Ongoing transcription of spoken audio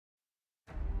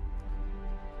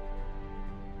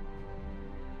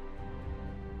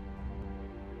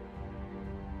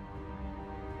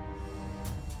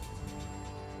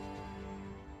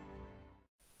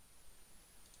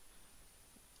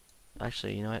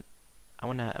actually, you know what?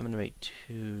 I'm gonna make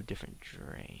 2 different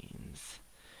drains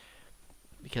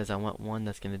because I want one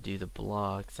that's gonna do the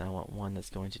blocks, and I want one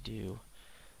that's going to do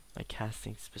my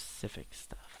casting specific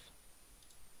stuff.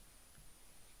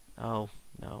 Oh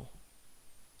no,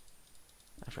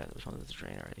 I forgot which one was the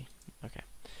drain already. Okay,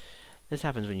 this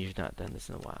happens when you've not done this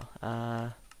in a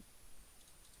while.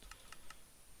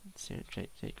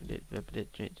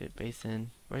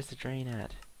 Basin. Where's the drain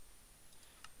at?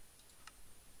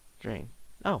 Drain.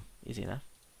 Oh, easy enough.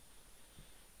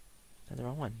 Another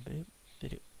wrong one. Boop,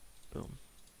 boop, boom.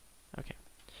 Okay.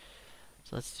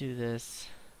 So let's do this.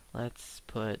 Let's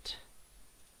put...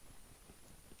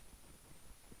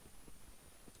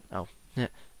 Oh.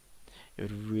 It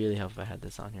would really help if I had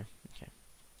this on here. Okay.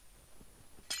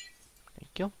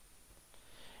 Thank you.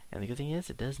 And the good thing is,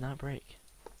 it does not break.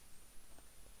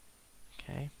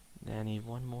 Okay. Then I need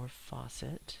one more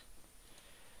faucet.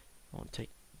 Won't take...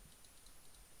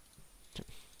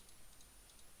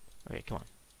 Okay, come on.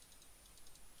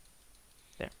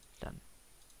 There. Done.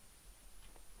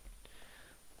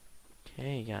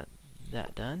 Okay, got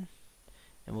that done.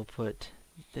 And we'll put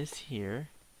this here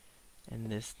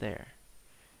and this there.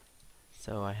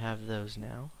 So I have those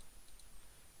now.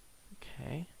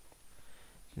 Okay.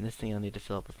 And this thing I'll need to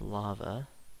fill up with lava.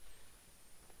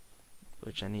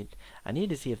 Which I need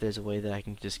to see if there's a way that I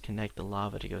can just connect the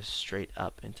lava to go straight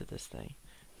up into this thing.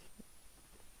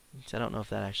 So I don't know if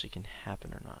that actually can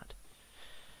happen or not.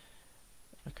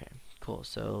 Okay, cool.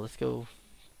 So let's go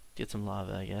get some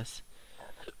lava, I guess.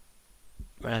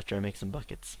 Right after I make some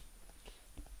buckets.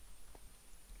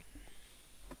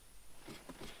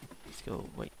 Let's go,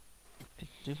 wait. I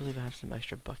do believe I have some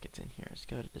extra buckets in here. Let's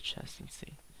go to the chest and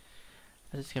see.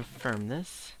 Let's just confirm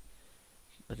this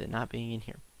with it not being in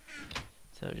here.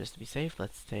 So just to be safe,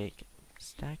 let's take a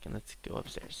stack and let's go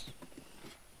upstairs.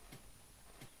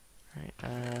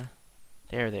 Alright,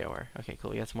 there they are. Okay,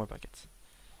 cool, we got some more buckets.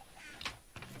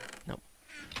 Nope.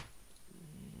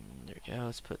 There we go,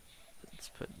 let's put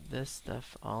this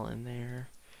stuff all in there.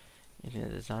 Anything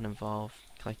that does not involve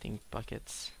collecting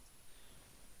buckets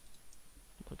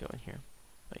will go in here.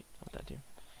 Wait, what would that do?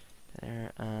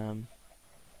 There,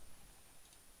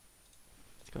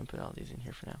 let's go and put all these in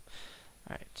here for now.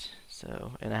 Alright,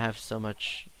 so, and I have so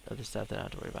much other stuff that I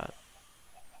don't have to worry about.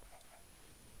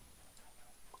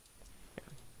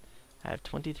 I have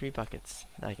 23 buckets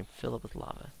that I can fill up with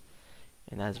lava.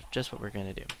 And that's just what we're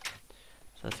going to do.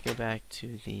 So let's go back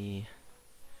to the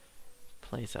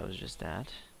place I was just at.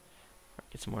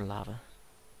 Get some more lava.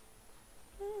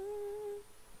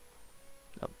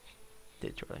 Oh,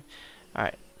 did too early.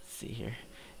 Alright, let's see here.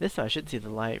 This time I should see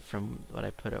the light from what I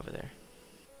put over there.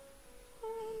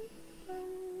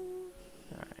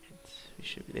 Alright, we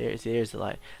should be there. See, there's the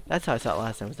light. That's how I saw it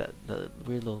last time, was that the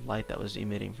weird little light that was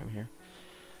emitting from here.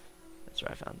 That's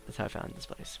where I found. That's how I found this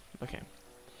place. Okay.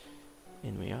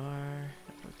 In we are.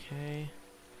 Okay.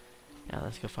 Now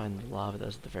let's go find the lava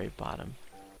that's at the very bottom.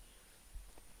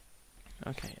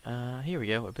 Okay. Here we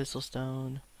go. Abyssal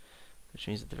stone, which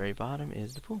means at the very bottom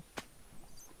is the pool.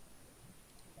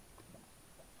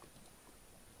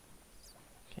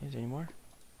 Okay. Is there any more?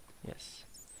 Yes.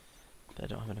 But I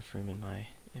don't have enough room in my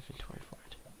inventory for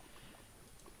it.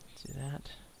 Let's do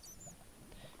that.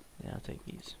 And I'll take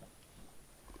these.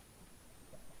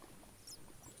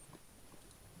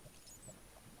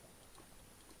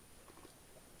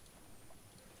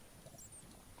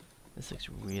 This looks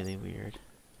really weird,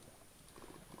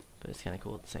 but it's kind of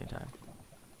cool at the same time.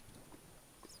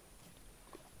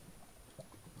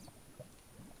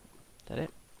 Is that it?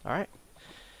 Alright.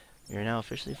 We are now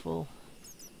officially full.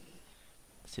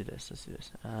 Let's do this. Let's do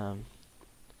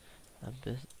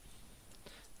this.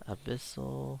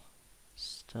 Abyssal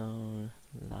stone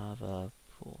lava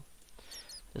pool.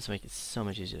 This will make it so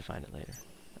much easier to find it later.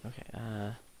 Okay.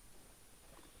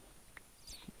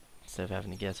 Instead of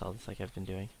having to guess all this like I've been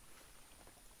doing.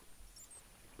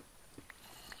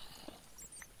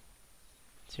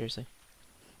 Seriously?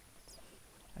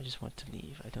 I just want to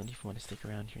leave. I don't even want to stick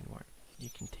around here anymore. You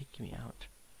can take me out.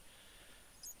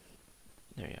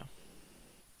 There you go.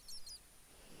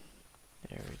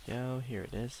 There we go. Here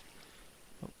it is.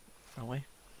 Oh, wrong way.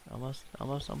 Almost.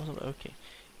 Okay.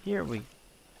 Here we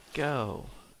go.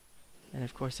 And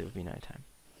of course it would be nighttime.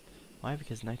 Why?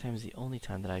 Because nighttime is the only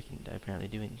time that I can apparently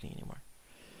do anything anymore.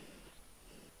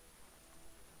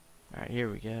 Alright,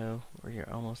 here we go. We're here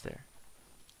almost there.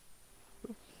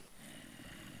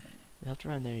 You have to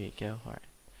run, there you go. Alright.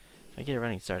 If I get it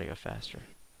running start, I go faster.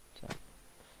 So,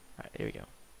 alright, here we go.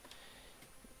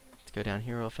 Let's go down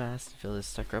here real fast and fill this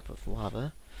sucker up with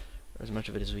lava. Or as much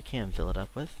of it as we can fill it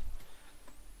up with.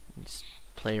 And just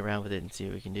play around with it and see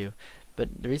what we can do.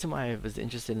 But the reason why I was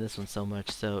interested in this one so much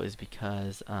so is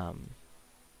because,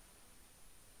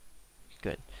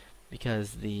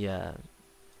 because the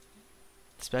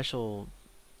special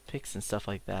picks and stuff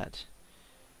like that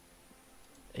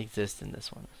exist in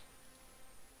this one.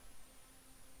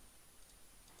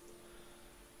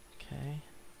 Okay.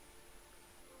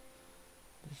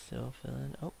 Still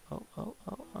filling. Oh, oh, oh,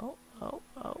 oh, oh, oh,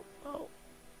 oh, oh.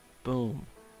 Boom.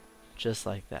 Just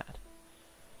like that.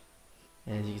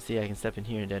 And as you can see, I can step in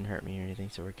here and it doesn't hurt me or anything,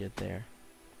 so we're good there.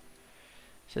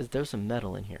 It says there's some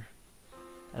metal in here.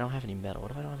 I don't have any metal.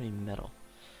 What if I don't have any metal?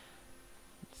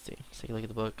 Let's see. Let's take a look at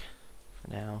the book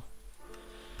for now.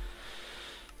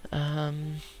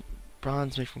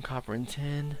 Bronze made from copper and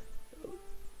tin.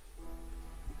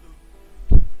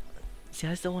 See,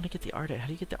 I still want to get the ardite. How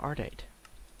do you get the ardite?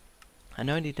 I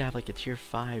know I need to have like a tier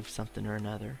 5 something or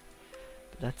another.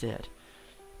 But that's it.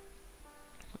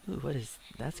 Ooh, what is...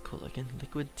 That's cool looking.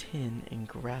 Liquid tin and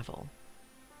gravel.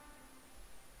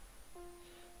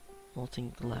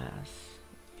 Molten glass.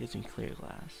 Gives me clear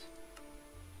glass.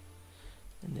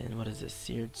 And then what is this?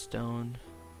 Seared stone.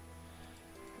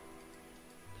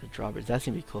 The drawbridge. That's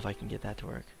gonna be cool if I can get that to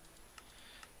work.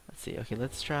 Let's see. Okay,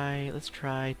 let's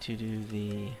try to do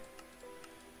the...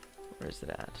 Where is it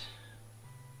at?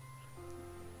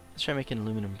 Let's try making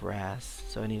aluminum brass.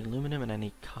 So I need aluminum and I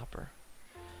need copper.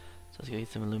 So let's go get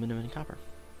some aluminum and copper.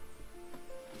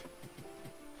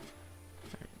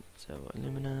 Alright, so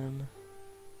aluminum.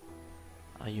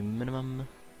 Aluminum.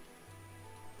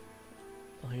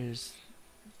 Well, here's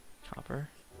copper.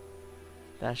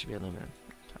 That should be aluminum.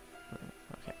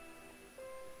 Okay.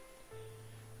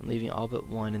 I'm leaving all but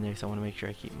one in there because I want to make sure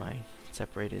I keep my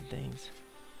separated things.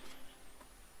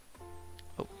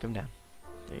 Oh, come down.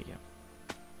 There you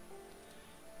go.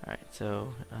 Alright,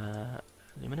 so,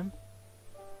 aluminum.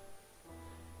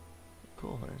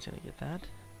 Cool, I'm just gonna get that.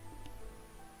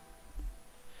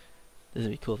 This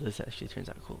would be cool if this actually turns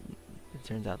out cool. It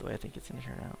turns out the way I think it's gonna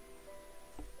turn out.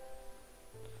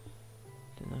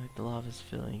 Didn't look like the lava's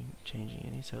changing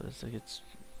any, so it looks like it's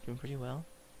doing pretty well.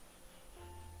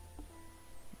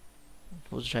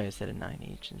 We'll just try to set a 9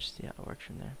 each and just see how it works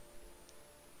from there.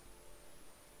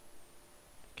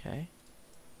 Okay.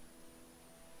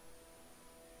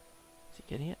 Is he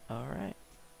getting it? Alright.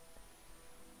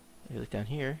 If you look down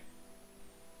here.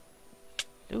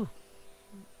 Ooh.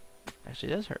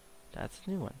 Actually does hurt. That's a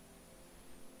new one.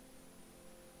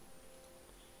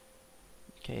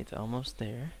 Okay, it's almost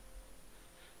there.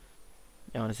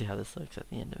 I want to see how this looks at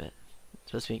the end of it.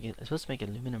 It's supposed to make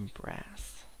aluminum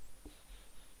brass.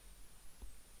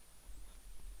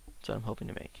 That's what I'm hoping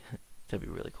to make. That'd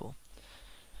be really cool.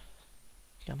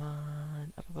 Come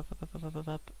on. Up, up, up, up, up, up, up,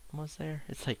 up. Almost there.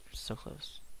 It's like so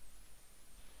close.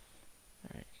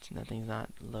 Alright, so nothing's not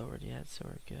lowered yet, so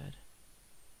we're good.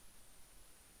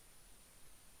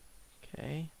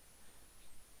 Okay.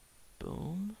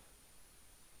 Boom.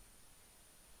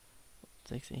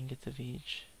 6 ingots of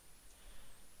each.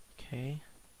 Okay.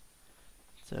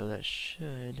 So that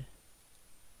should...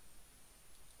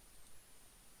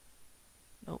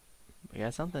 Nope. We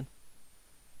got something.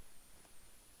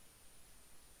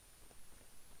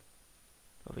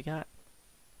 What we got?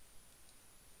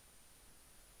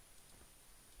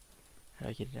 How do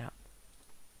I get it out?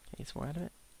 Can I get some more out of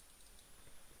it?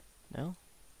 No?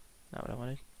 Not what I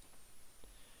wanted.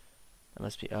 That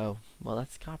must be... Oh, well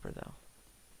that's copper though.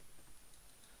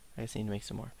 I guess I need to make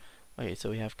some more. Okay, so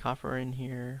we have copper in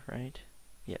here, right?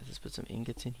 Yeah, let's put some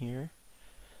ingots in here.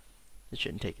 It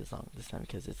shouldn't take as long this time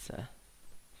because it's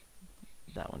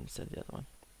that one instead of the other one.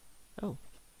 Oh,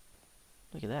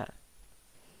 look at that.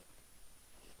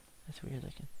 That's weird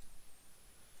looking.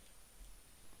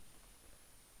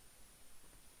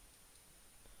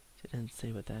 It didn't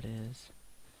say what that is,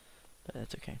 but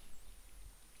that's okay.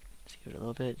 Let's give it a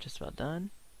little bit, just about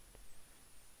done.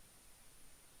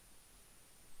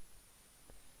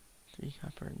 3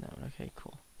 copper in that one. Okay,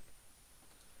 cool.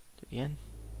 Do it again.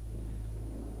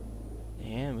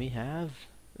 And we have...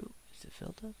 Ooh, is it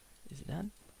filled up? Is it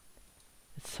done?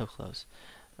 It's so close.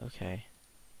 Okay.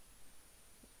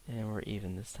 And we're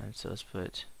even this time, so let's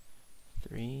put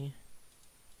 3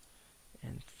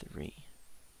 and 3.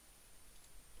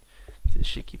 So this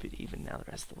should keep it even now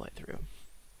the rest of the way through.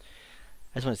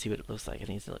 I just want to see what it looks like. I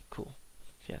think it's look cool,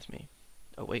 if you ask me.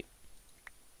 Oh, wait.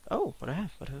 Oh, what do I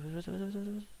have? What?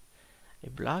 A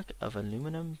block of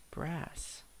aluminum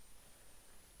brass.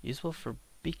 Useful for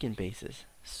beacon bases.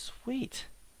 Sweet!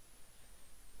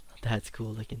 That's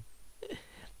cool looking.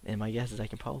 And my guess is I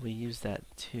can probably use that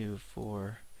too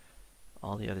for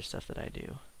all the other stuff that I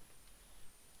do.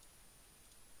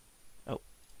 Oh,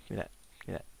 give me that. Give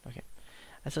me that. Okay.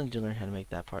 I still need to learn how to make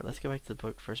that part. Let's go back to the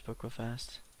book, first book real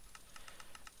fast.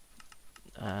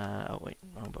 Oh wait,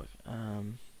 wrong book.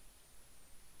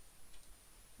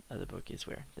 Other book is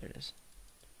where? There it is.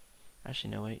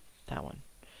 Actually, no, wait, that one.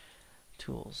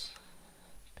 Tools.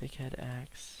 Pighead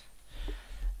axe.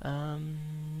 Book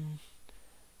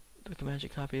of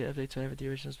Magic copy that updates whenever the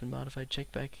original has been modified.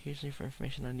 Check back occasionally for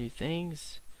information on new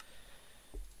things.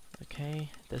 Okay,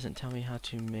 doesn't tell me how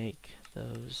to make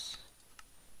those.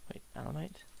 Wait,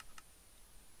 alamite?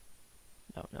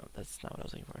 No, that's not what I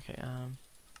was looking for. Okay,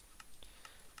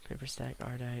 paper stack,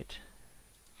 ardite,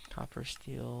 copper,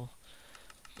 steel,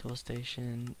 tool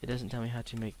station. It doesn't tell me how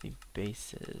to make the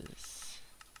bases.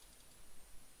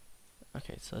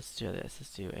 Okay, so let's do this.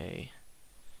 Let's do a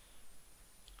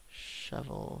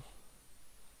shovel.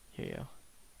 Here you go.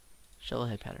 Shovel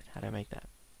head pattern. How do I make that?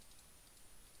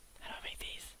 How do I make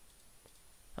these?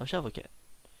 Oh, shovel kit.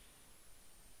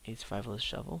 A survivalist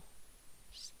shovel.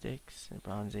 Sticks and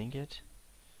bronze ingot.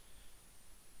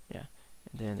 Yeah.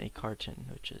 And then a carton,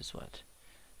 which is what?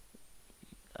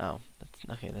 Oh,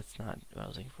 that's okay, that's not what I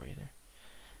was looking for either.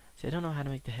 See, I don't know how to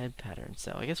make the head pattern,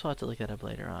 so I guess we'll have to look that up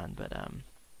later on, but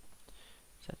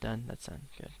is that done? That's done.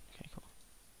 Good. Okay, cool.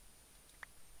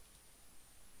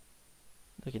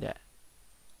 Look at that.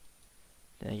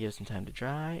 Then I give it some time to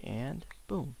dry, and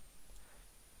boom.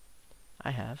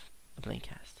 I have a blank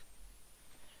cast.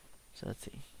 So let's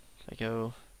see. If I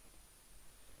go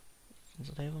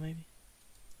stencil table maybe?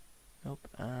 Nope.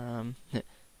 Oh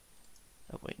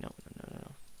wait, no.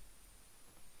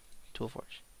 Tool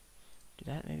forge. Do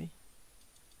that maybe? Is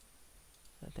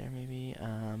that there maybe?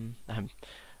 I'm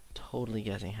totally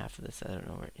guessing half of this. I don't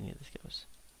know where any of this goes.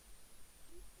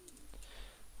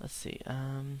 Let's see.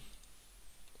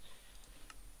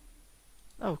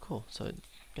 Oh, cool. So it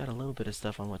got a little bit of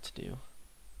stuff on what to do.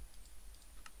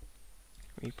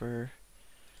 Reaper.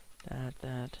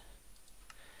 That.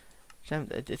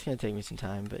 It's gonna take me some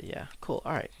time, but yeah, cool.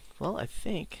 All right. Well, I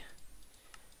think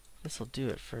this will do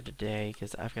it for today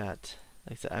because I've got,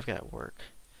 like I said, I've got work,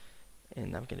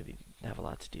 and I'm gonna have a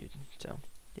lot to do. So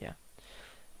yeah.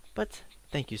 But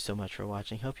thank you so much for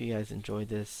watching. Hope you guys enjoyed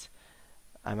this.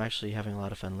 I'm actually having a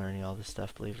lot of fun learning all this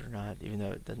stuff, believe it or not, even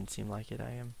though it doesn't seem like it.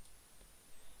 I am.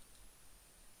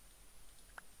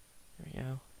 There we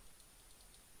go.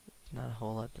 Not a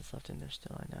whole lot that's left in there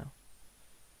still, I know.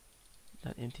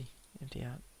 Not empty. Empty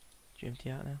out. Did you empty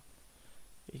out now?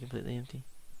 Are you completely empty?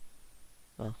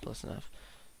 Well, close enough.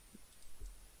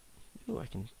 Ooh, I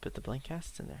can put the blank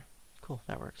casts in there. Cool,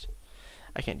 that works.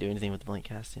 I can't do anything with the blank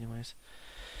cast anyways.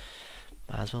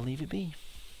 Might as well leave it be.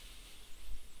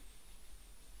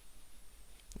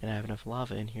 And I have enough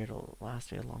lava in here to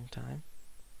last me a long time.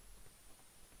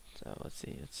 So let's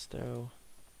see, let's throw...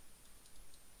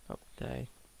 Oh, did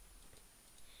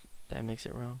I mix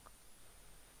it wrong?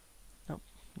 Nope,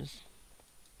 just...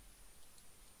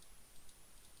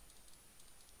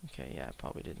 Okay, yeah, I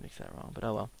probably did mix that wrong, but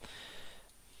oh well.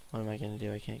 What am I gonna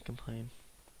do? I can't complain.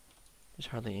 There's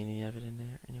hardly any of it in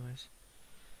there anyways.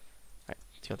 Alright,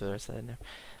 let's go through the rest of that in there.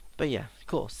 But yeah,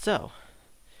 cool. So,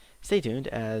 stay tuned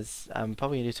as I'm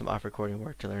probably going to do some off-recording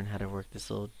work to learn how to work this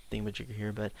little thingamajigger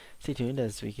here, but stay tuned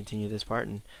as we continue this part,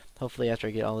 and hopefully after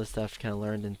I get all this stuff kind of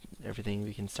learned and everything,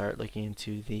 we can start looking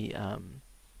into the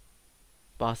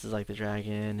bosses like the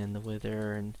dragon and the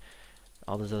wither and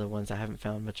all those other ones. I haven't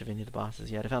found much of any of the bosses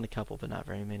yet. I found a couple, but not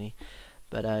very many.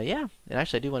 But yeah, and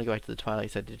actually I do want to go back to the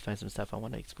Twilight, so I did find some stuff I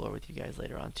want to explore with you guys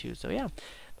later on too. So yeah,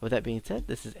 but with that being said,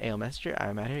 this is ALM Messenger.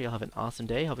 I'm out here. Y'all have an awesome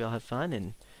day. Hope y'all have fun,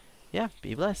 and yeah,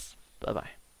 be blessed.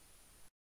 Bye-bye.